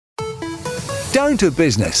Down to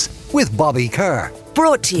Business with Bobby Kerr.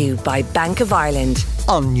 Brought to you by Bank of Ireland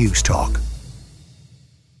on News Talk.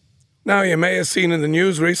 Now, you may have seen in the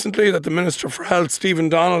news recently that the Minister for Health, Stephen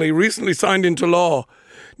Donnelly, recently signed into law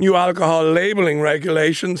new alcohol labelling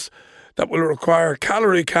regulations that will require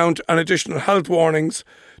calorie count and additional health warnings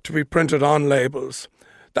to be printed on labels.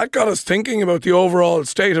 That got us thinking about the overall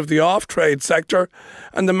state of the off-trade sector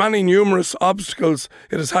and the many numerous obstacles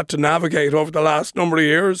it has had to navigate over the last number of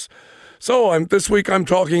years. So this week I'm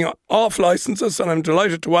talking off licences, and I'm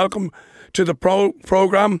delighted to welcome to the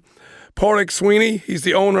programme Pádraig Sweeney. He's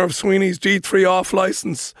the owner of Sweeney's D3 Off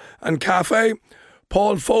Licence and Cafe.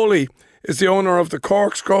 Paul Foley is the owner of the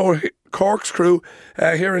Corkscrew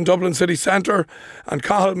here in Dublin City Centre, and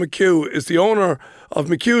Cathal McHugh is the owner of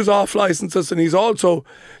McHugh's Off Licences, and he's also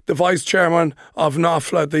the vice chairman of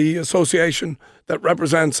NOFLA, the association that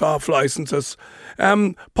represents off licences.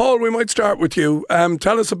 Paul, we might start with you.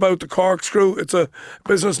 Tell us about the Corkscrew. It's a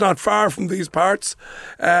business not far from these parts,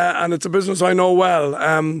 and it's a business I know well.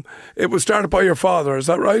 It was started by your father, is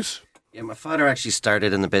that right? Yeah, my father actually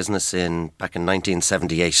started in the business back in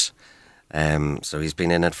 1978. So he's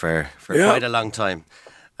been in it for quite a long time.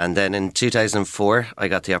 And then in 2004, I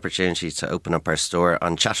got the opportunity to open up our store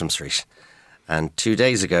on Chatham Street. And 2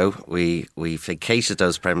 days ago, we vacated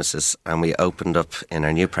those premises and we opened up in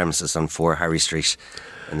our new premises on 4 Harry Street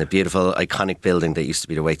in the beautiful, iconic building that used to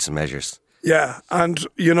be the Weights and Measures. Yeah, and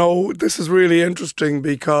you know, this is really interesting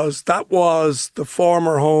because that was the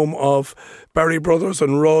former home of Berry Brothers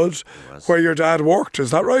and Rudd, where your dad worked,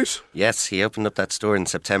 is that right? Yes, he opened up that store in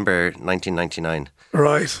September 1999.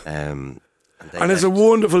 Right. And it's a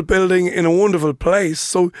wonderful building in a wonderful place,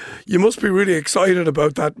 so you must be really excited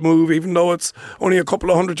about that move, even though it's only a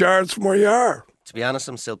couple of 100 yards from where you are. To be honest,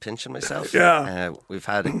 I'm still pinching myself. Yeah. We've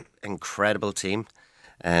had an incredible team.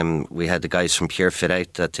 We had the guys from Pure Fit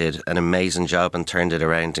Out that did an amazing job and turned it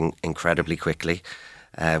around incredibly quickly.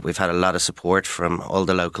 We've had a lot of support from all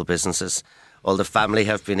the local businesses. All the family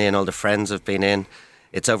have been in, all the friends have been in.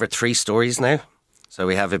 It's over 3 stories now. So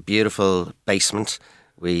we have a beautiful basement.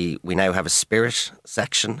 We now have a spirit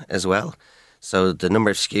section as well. So the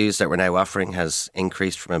number of SKUs that we're now offering has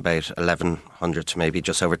increased from about 1,100 to maybe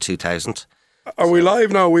just over 2,000. Are we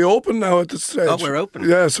live now? Are we open now at this stage? Oh, we're open.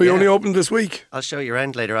 Yeah, so you only opened this week? I'll show you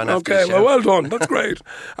around later on after the show. Okay, well done. That's great.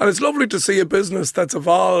 And it's lovely to see a business that's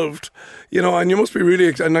evolved, you know, and you must be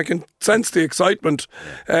really, and I can sense the excitement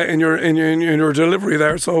in your delivery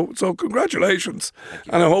there. So congratulations.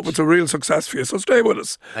 And I hope it's a real success for you. So stay with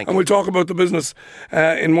us. And we'll talk about the business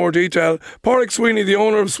in more detail. Pádraig Sweeney, the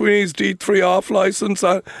owner of Sweeney's D3 Off Licence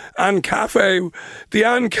and Cafe. The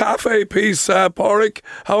and Cafe piece, Pádraig,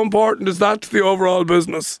 how important is that to the overall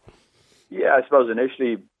business? Yeah, I suppose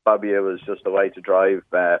initially, Bobby, it was just a way to drive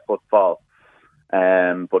footfall,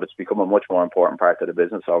 but it's become a much more important part of the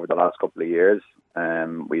business over the last couple of years.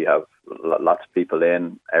 We have lots of people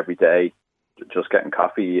in every day just getting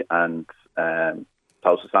coffee and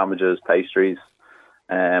toasted sandwiches, pastries.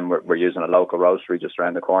 We're using a local roastery just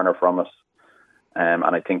around the corner from us. And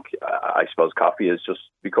I suppose coffee has just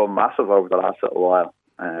become massive over the last little while.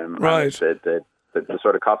 Right. The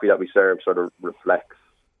sort of coffee that we serve sort of reflects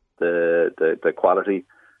the quality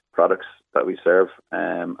products that we serve,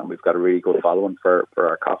 and we've got a really good following for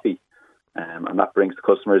our coffee, and that brings the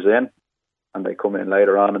customers in, and they come in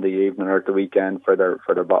later on in the evening or at the weekend for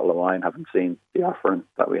their bottle of wine, having seen the offering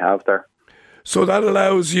that we have there. So that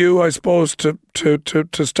allows you, I suppose, to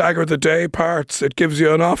stagger the day parts. It gives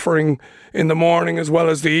you an offering in the morning as well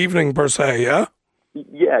as the evening per se, yeah?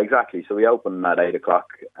 Yeah, exactly. So we open at 8 o'clock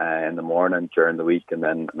in the morning during the week, and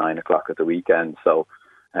then 9 o'clock at the weekend. So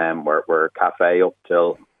we're cafe up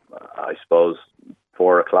till, I suppose,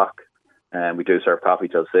 4 o'clock. And we do serve coffee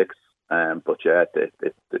till 6. But yeah,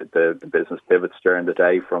 the business pivots during the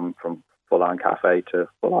day from full-on cafe to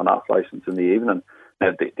full-on off-license in the evening.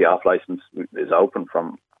 Now, the off-license is open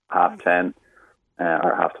from 10:30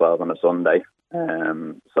 or 12:30 on a Sunday.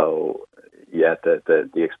 So yeah, the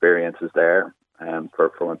experience is there.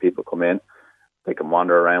 For when people come in, they can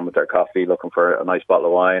wander around with their coffee looking for a nice bottle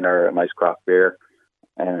of wine or a nice craft beer.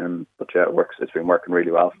 But yeah, it works. It's been working really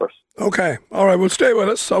well for us. Okay. All right. Well, stay with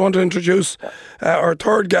us. I want to introduce our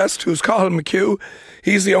third guest, who's Cathal McHugh.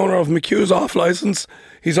 He's the owner of McHugh's Off Licence.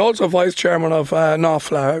 He's also vice chairman of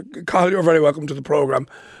NOFLA. Cathal, you're very welcome to the programme.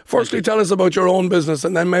 Firstly, tell us about your own business,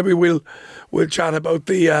 and then maybe we'll chat about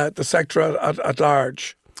the sector at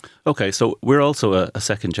large. Okay, so we're also a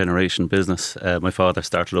second generation business. My father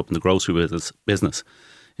started up in the grocery business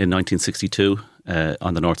in 1962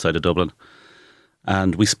 on the north side of Dublin.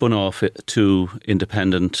 And we spun off 2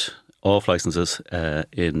 independent off licences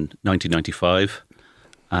in 1995.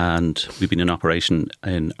 and we've been in operation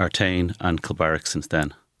in Artane and Kilbarrack since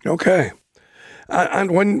then. Okay.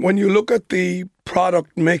 And when you look at the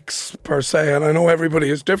product mix per se, and I know everybody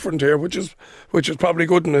is different here, which is probably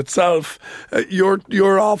good in itself.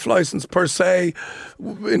 Your off license per se,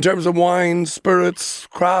 in terms of wines, spirits,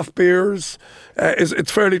 craft beers,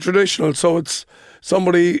 it's fairly traditional. So it's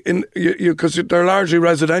somebody in because they're largely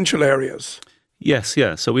residential areas. Yes,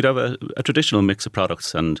 yeah. So we'd have a traditional mix of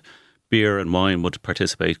products, and beer and wine would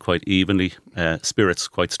participate quite evenly. Spirits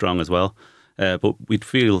quite strong as well. But we'd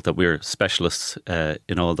feel that we're specialists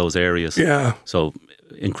in all those areas. Yeah. So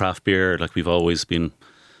in craft beer, like we've always been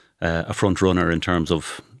a front runner in terms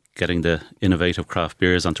of getting the innovative craft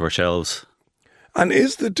beers onto our shelves. And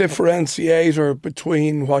is the differentiator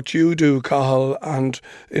between what you do, Cathal, and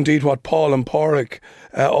indeed what Paul and Pádraig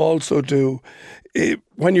also do,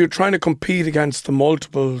 when you're trying to compete against the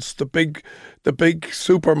multiples, the big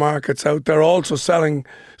supermarkets out there also selling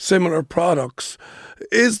similar products?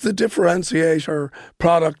 Is the differentiator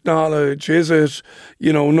product knowledge? Is it,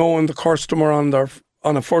 knowing the customer on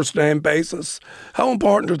a first name basis? How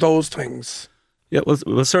important are those things? Yeah,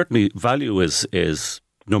 well, certainly value is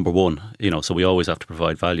number one. So we always have to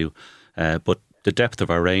provide value, but the depth of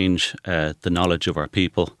our range, the knowledge of our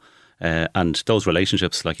people, and those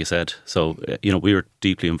relationships, like you said. So we're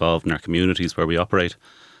deeply involved in our communities where we operate.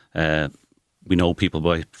 We know people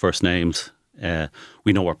by first names.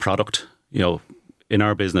 We know our product. In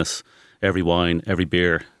our business, every wine, every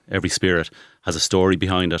beer, every spirit has a story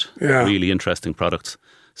behind it. Yeah. Really interesting products.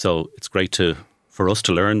 So it's great for us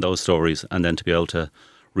to learn those stories and then to be able to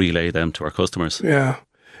relay them to our customers. Yeah.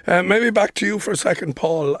 Maybe back to you for a second,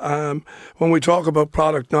 Paul. When we talk about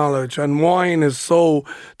product knowledge, and wine the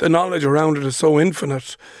knowledge around it is so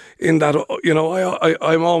infinite in that,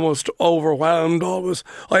 I'm almost overwhelmed always.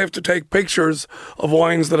 I have to take pictures of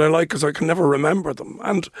wines that I like because I can never remember them.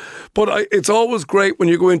 But it's always great when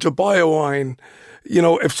you go in to buy a wine,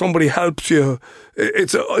 if somebody helps you.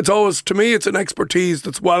 It's always, to me, it's an expertise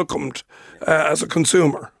that's welcomed as a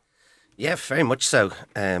consumer. Yeah, very much so.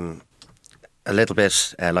 A little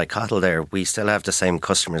bit like Cathal there, we still have the same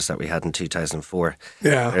customers that we had in 2004.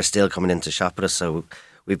 Yeah. They're still coming in to shop with us. So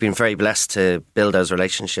we've been very blessed to build those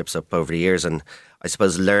relationships up over the years and I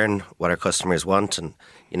suppose learn what our customers want. And,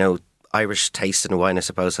 Irish taste in wine, I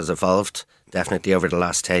suppose, has evolved definitely over the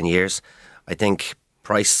last 10 years. I think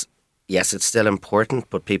price, yes, it's still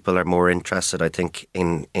important, but people are more interested, I think,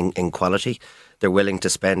 in quality. They're willing to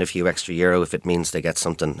spend a few extra euro if it means they get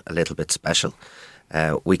something a little bit special.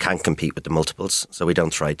 We can't compete with the multiples, so we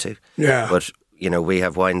don't try to. Yeah. But, we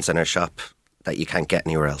have wines in our shop that you can't get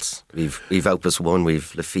anywhere else. We've Opus One,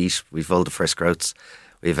 we've Lafite, we've All the First Growths.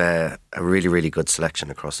 We've a really, really good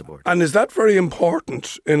selection across the board. And is that very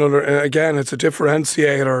important? Again, it's a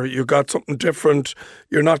differentiator. You got something different.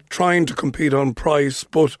 You're not trying to compete on price,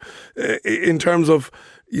 but in terms of,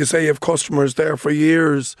 you say you have customers there for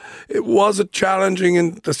years. Was it challenging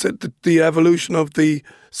in the evolution of the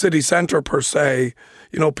city centre per se?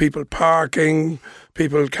 People parking,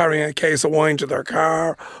 people carrying a case of wine to their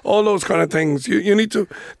car, all those kind of things. You need to.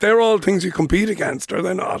 They're all things you compete against, are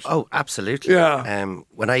they not? Oh, absolutely. Yeah.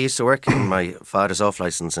 When I used to work in my father's off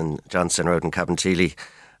licence in Johnson Road in Cabinteely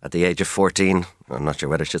at the age of 14, I'm not sure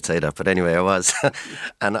whether I should say that, but anyway, I was,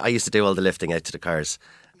 and I used to do all the lifting out to the cars.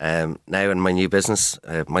 Now in my new business,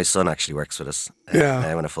 my son actually works with us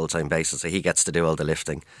now on a full-time basis, so he gets to do all the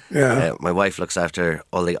lifting. Yeah. My wife looks after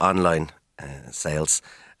all the online sales,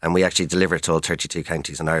 and we actually deliver to all 32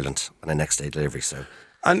 counties in Ireland on a next day delivery. So,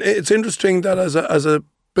 and it's interesting that as a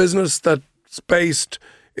business that's based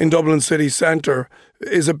in Dublin city centre,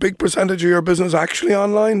 is a big percentage of your business actually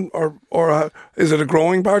online, or is it a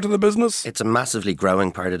growing part of the business? It's a massively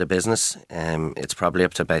growing part of the business. It's probably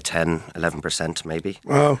up to about 10-11% maybe.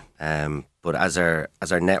 Wow. But as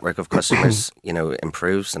our network of customers,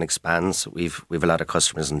 improves and expands, we've a lot of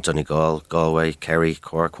customers in Donegal, Galway, Kerry,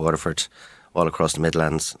 Cork, Waterford, all across the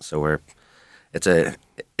Midlands. So it's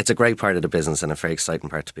a great part of the business and a very exciting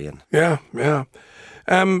part to be in. Yeah.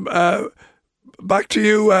 Back to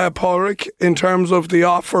you, Pádraig, in terms of the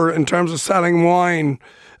offer, in terms of selling wine.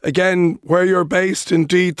 Again, where you're based in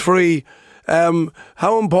D3,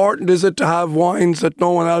 how important is it to have wines that no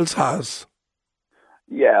one else has?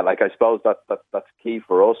 Yeah, I suppose that's key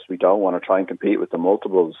for us. We don't want to try and compete with the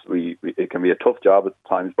multiples. It can be a tough job at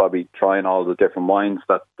times, Bobby, trying all the different wines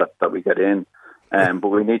that we get in. But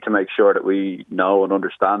we need to make sure that we know and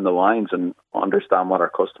understand the wines and understand what our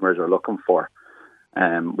customers are looking for.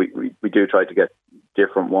 We do try to get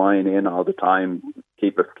different wine in all the time,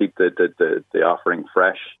 keep the offering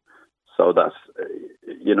fresh. so that,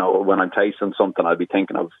 when I'm tasting something, I'll be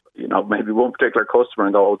thinking of, maybe one particular customer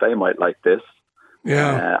and go, oh, they might like this.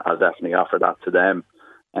 Yeah. I'll definitely offer that to them.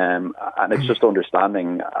 And it's just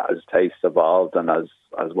understanding as tastes evolved and as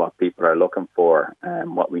what people are looking for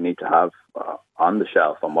and what we need to have on the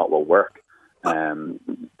shelf and what will work. And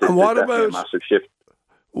what about a massive shift?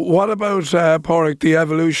 What about, Pádraig, the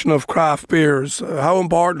evolution of craft beers? How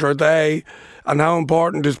important are they, and how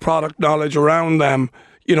important is product knowledge around them,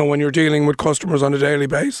 when you're dealing with customers on a daily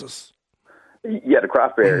basis? Yeah, the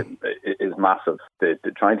craft beer is massive. The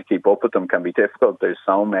trying to keep up with them can be difficult. There's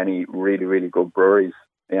so many really, really good breweries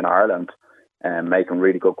in Ireland and making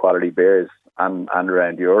really good quality beers and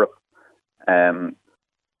around Europe. Understanding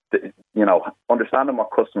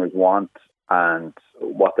what customers want and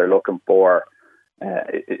what they're looking for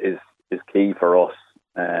is key for us.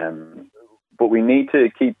 But we need to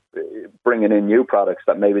keep bringing in new products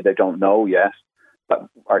that maybe they don't know yet, that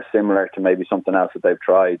are similar to maybe something else that they've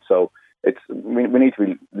tried. So we need to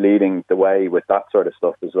be leading the way with that sort of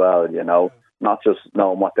stuff as well, not just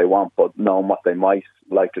knowing what they want, but knowing what they might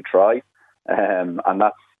like to try. And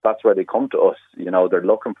that's where they come to us. They're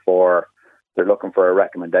looking for a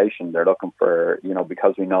recommendation. They're looking for,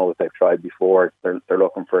 because we know what they've tried before, they're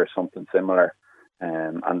looking for something similar.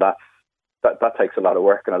 And that takes a lot of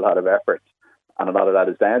work and a lot of effort. And a lot of that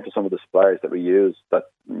is down to some of the suppliers that we use, that,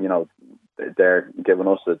 they're giving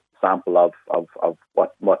us a sample of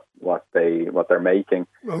what they're making.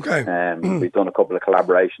 Okay. We've done a couple of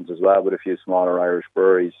collaborations as well with a few smaller Irish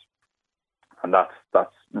breweries, and that's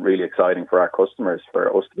really exciting for our customers,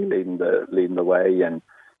 for us to be leading the way in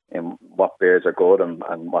what beers are good and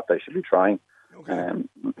what they should be trying. Okay.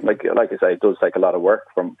 Like I say, it does take a lot of work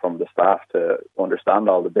from the staff to understand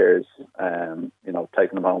all the beers,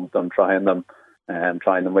 taking them home with them, trying them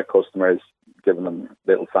with customers, giving them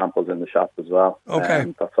little samples in the shop as well.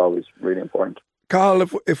 Okay. That's always really important. Carl,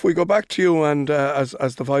 if we go back to you and as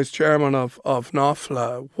the Vice Chairman of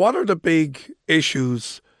NOFLA, what are the big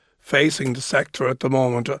issues facing the sector at the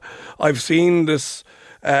moment? I've seen this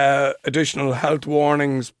additional health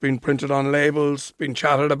warnings being printed on labels, being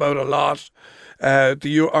chatted about a lot.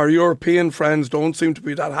 Our European friends don't seem to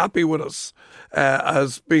be that happy with us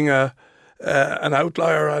as being an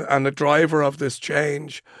outlier and a driver of this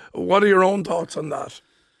change. What are your own thoughts on that?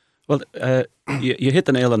 Well, you hit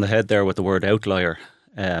the nail on the head there with the word outlier.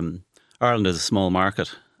 Ireland is a small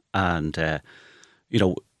market, and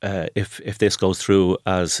if this goes through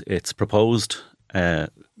as it's proposed,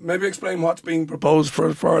 maybe explain what's being proposed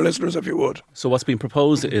for our listeners, if you would. So what's being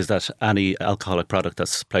proposed is that any alcoholic product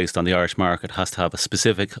that's placed on the Irish market has to have a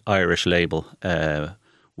specific Irish label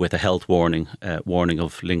with a health warning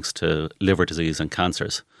of links to liver disease and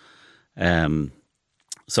cancers.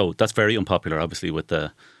 So that's very unpopular, obviously, with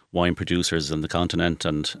the wine producers in the continent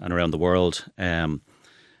and around the world.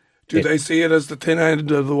 Do they see it as the thin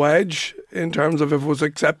end of the wedge in terms of if it was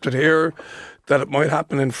accepted here, that it might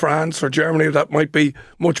happen in France or Germany, that might be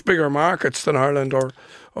much bigger markets than Ireland, or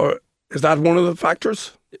is that one of the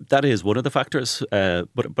factors? That is one of the factors,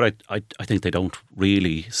 but I think they don't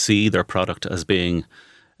really see their product as being,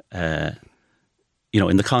 in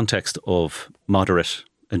the context of moderate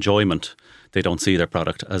enjoyment, they don't see their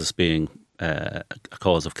product as being a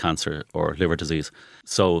cause of cancer or liver disease.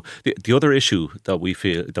 So the other issue that we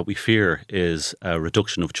fear is a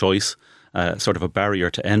reduction of choice, sort of a barrier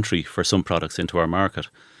to entry for some products into our market.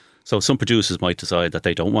 So some producers might decide that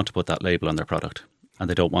they don't want to put that label on their product and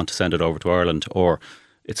they don't want to send it over to Ireland, or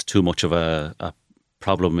it's too much of a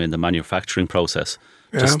problem in the manufacturing process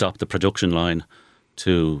to stop the production line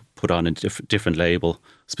to put on a different label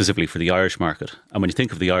specifically for the Irish market. And when you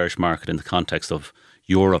think of the Irish market in the context of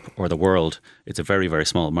Europe or the world, it's a very, very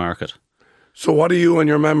small market. So what are you and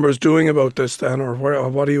your members doing about this then, or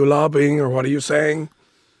what are you lobbying, or what are you saying?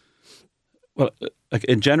 Well,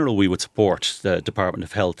 in general, we would support the Department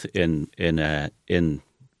of Health in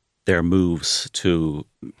their moves to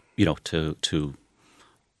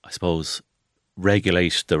I suppose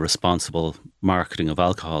regulate the responsible marketing of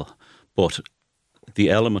alcohol. But the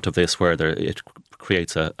element of this where it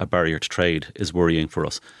creates a barrier to trade is worrying for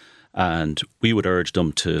us. And we would urge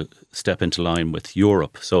them to step into line with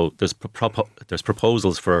Europe. So there's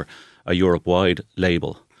proposals for a Europe-wide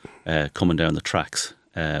label coming down the tracks,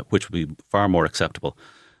 which would be far more acceptable.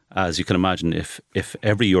 As you can imagine, if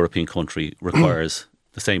every European country requires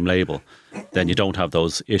the same label, then you don't have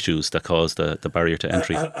those issues that cause the barrier to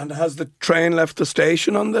entry. And has the train left the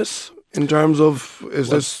station on this? In terms of,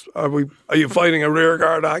 are you fighting a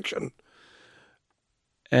rearguard action?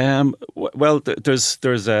 Well, there's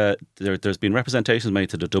been representations made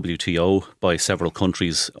to the WTO by several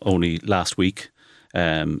countries only last week.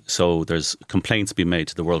 So there's complaints being made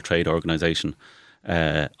to the World Trade Organization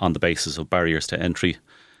on the basis of barriers to entry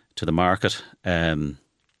to the market. And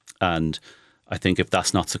I think if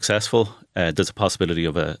that's not successful, there's a possibility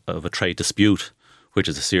of a trade dispute, which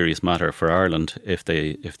is a serious matter for Ireland if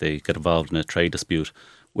they get involved in a trade dispute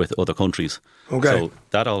with other countries. Okay. So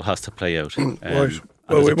that all has to play out. Right.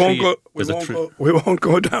 Well, we won't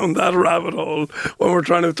go down that rabbit hole when we're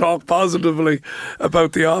trying to talk positively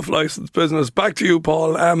about the off-licence business. Back to you,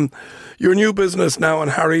 Paul. Your new business now on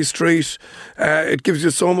Harry Street, it gives you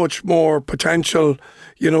so much more potential,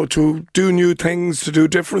 to do new things, to do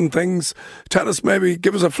different things. Tell us, maybe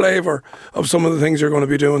give us a flavour of some of the things you're going to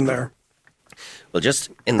be doing there. Well, just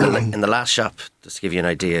in the last shop, just to give you an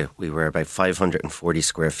idea, we were about 540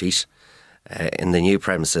 square feet. In the new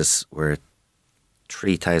premises, we're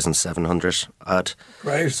 3,700 odd.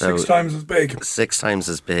 Right, so 6 times as big. 6 times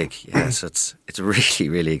as big, yeah. So it's really,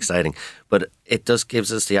 really exciting. But it just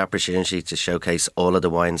gives us the opportunity to showcase all of the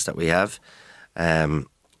wines that we have.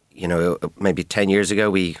 Maybe 10 years ago,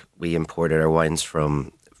 we imported our wines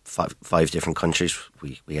from five different countries.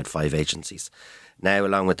 We had 5 agencies. Now,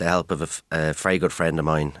 along with the help of a very good friend of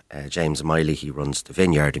mine, James Miley, he runs the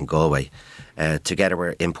vineyard in Galway. Together,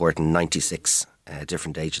 we're importing 96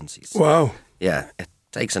 different agencies. Wow. Yeah, it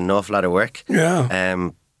takes an awful lot of work. Yeah.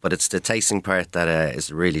 But it's the tasting part that is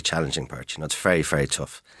the really challenging part. It's very, very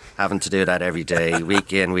tough. Having to do that every day,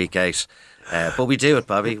 week in, week out. But we do it,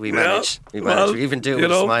 Bobby. We manage. Well, we even do it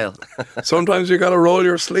with a smile. Sometimes you got to roll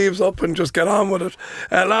your sleeves up and just get on with it.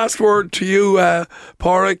 Last word to you,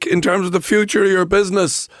 Pádraig, in terms of the future of your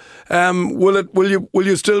business. Will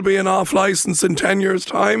you still be an off licence in 10 years'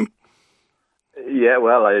 time? Yeah,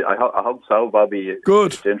 well, I hope so, Bobby.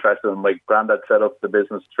 Good. It's interesting. My granddad set up the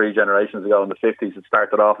business 3 generations ago in the 50s. It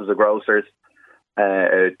started off as a grocer's.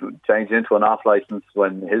 It changed into an off license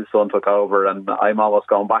when his son took over, and I'm almost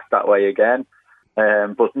going back that way again.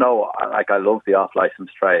 But no, I love the off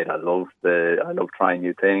license trade. I love trying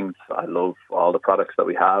new things. I love all the products that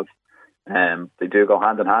we have. They do go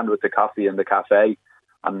hand in hand with the coffee and the cafe,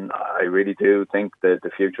 and I really do think that the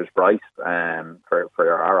future's bright for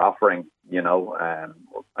our offering.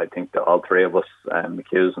 I think that all 3 of us,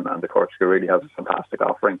 McHugh's and the Corkscrew, really have a fantastic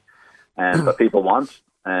offering that people want.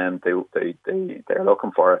 They're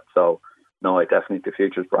looking for it. So no, I definitely think the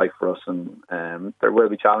future's bright for us, and there will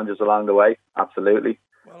be challenges along the way, absolutely.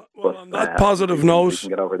 Well, on that positive note, we can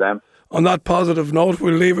get over them. On that positive note,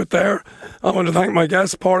 we'll leave it there. I want to thank my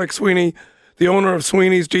guest, Pádraig Sweeney, the owner of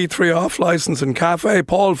Sweeney's D3 Off Licence and Cafe,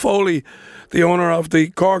 Paul Foley, the owner of the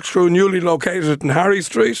Corkscrew, newly located in Harry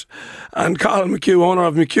Street, and Colin McHugh, owner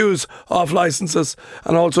of McHugh's Off Licences,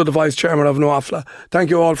 and also the Vice Chairman of NOAFLA. Thank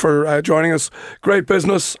you all for joining us. Great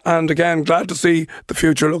business, and again, glad to see the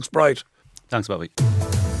future looks bright. Thanks, Bobby.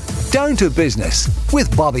 Down to Business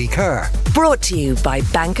with Bobby Kerr. Brought to you by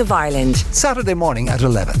Bank of Ireland. Saturday morning at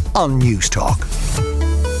 11 on News Talk.